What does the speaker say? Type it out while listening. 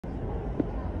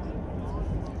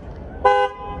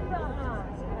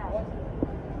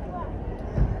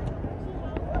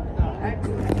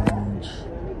range.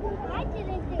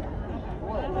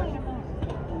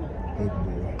 Big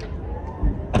boy.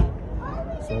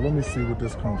 So let me see what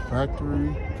this comes factory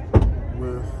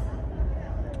with.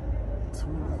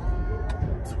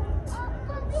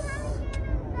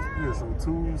 Yeah, so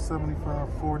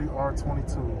 275/40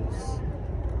 R22s.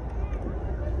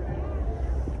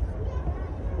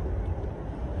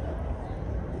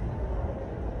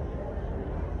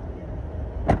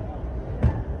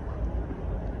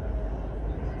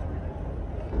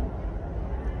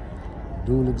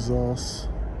 Dual exhaust.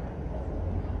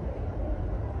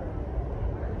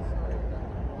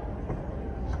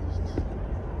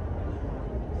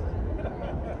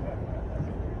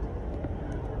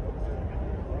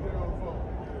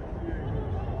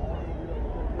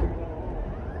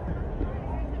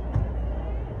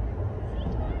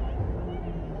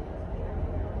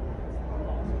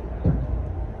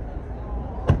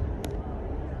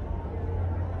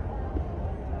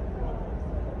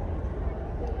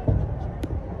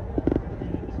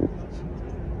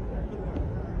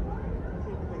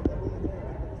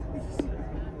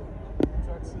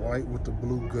 White with the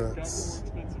blue guts.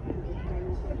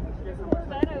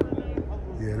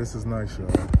 Yeah, this is nice, y'all.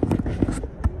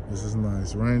 This is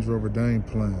nice. Range Rover, they ain't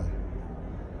playing.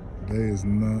 They is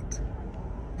not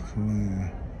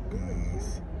playing,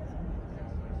 guys.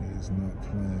 They is not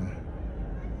playing.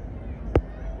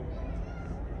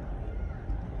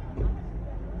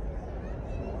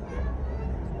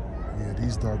 Yeah,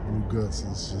 these dark blue guts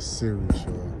is just serious,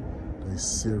 y'all. They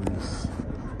serious.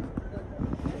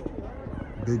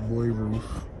 Big boy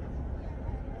roof.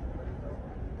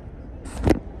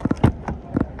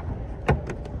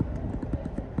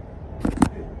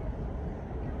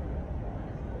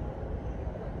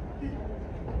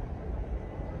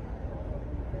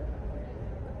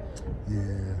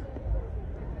 Yeah.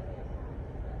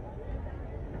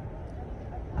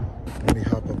 Let me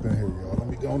hop up in here, y'all. Let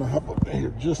me go on and hop up in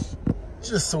here just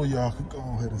so y'all can go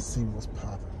ahead and see what's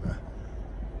popping, man.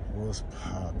 What's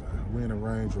popping? We're in a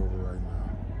Range Rover right now.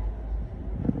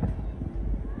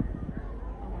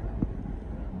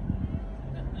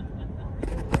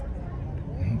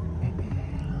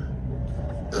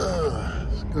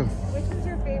 Let's go. Which is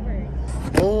your favorite?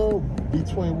 Oh,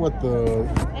 between what the?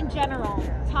 In general,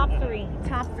 top three.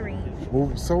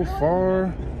 Well, so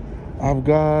far, I've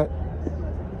got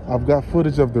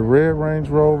footage of the red Range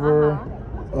Rover,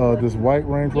 this white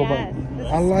Range Rover.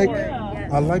 Yes,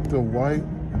 I like the white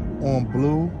on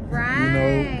blue. Right. You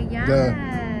know, yes.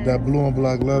 that blue and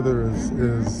black leather is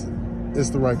it's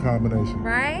the right combination.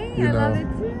 Right. You I know. love it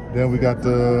too. Then we got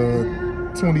the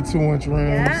 22-inch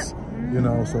rims. Yep. You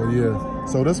know, so yeah.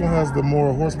 So this one has the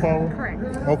more horsepower?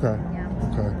 Correct. Okay. Yeah.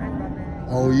 Okay. I love it.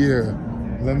 Oh yeah.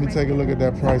 Let me take a look at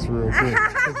that price real quick.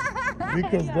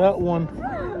 Because that one,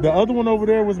 the other one over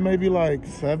there was maybe like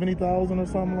 70,000 or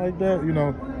something like that. You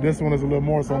know, this one is a little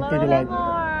more, so I'm thinking like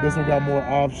this one got more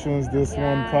options. This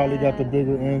one probably got the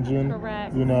bigger engine.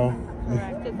 Correct. You know.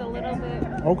 Correct. It's a little bit.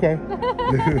 Okay.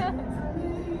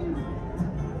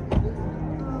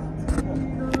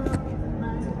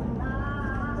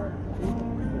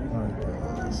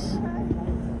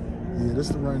 Yeah, this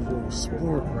is the Range Rover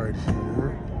Sport right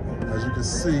here. As you can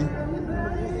see,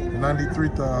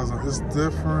 93,000. It's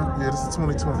different. Yeah, this is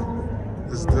 2020.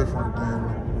 It's different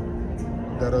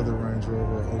than that other Range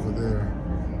Rover over there.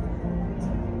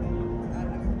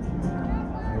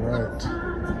 All right.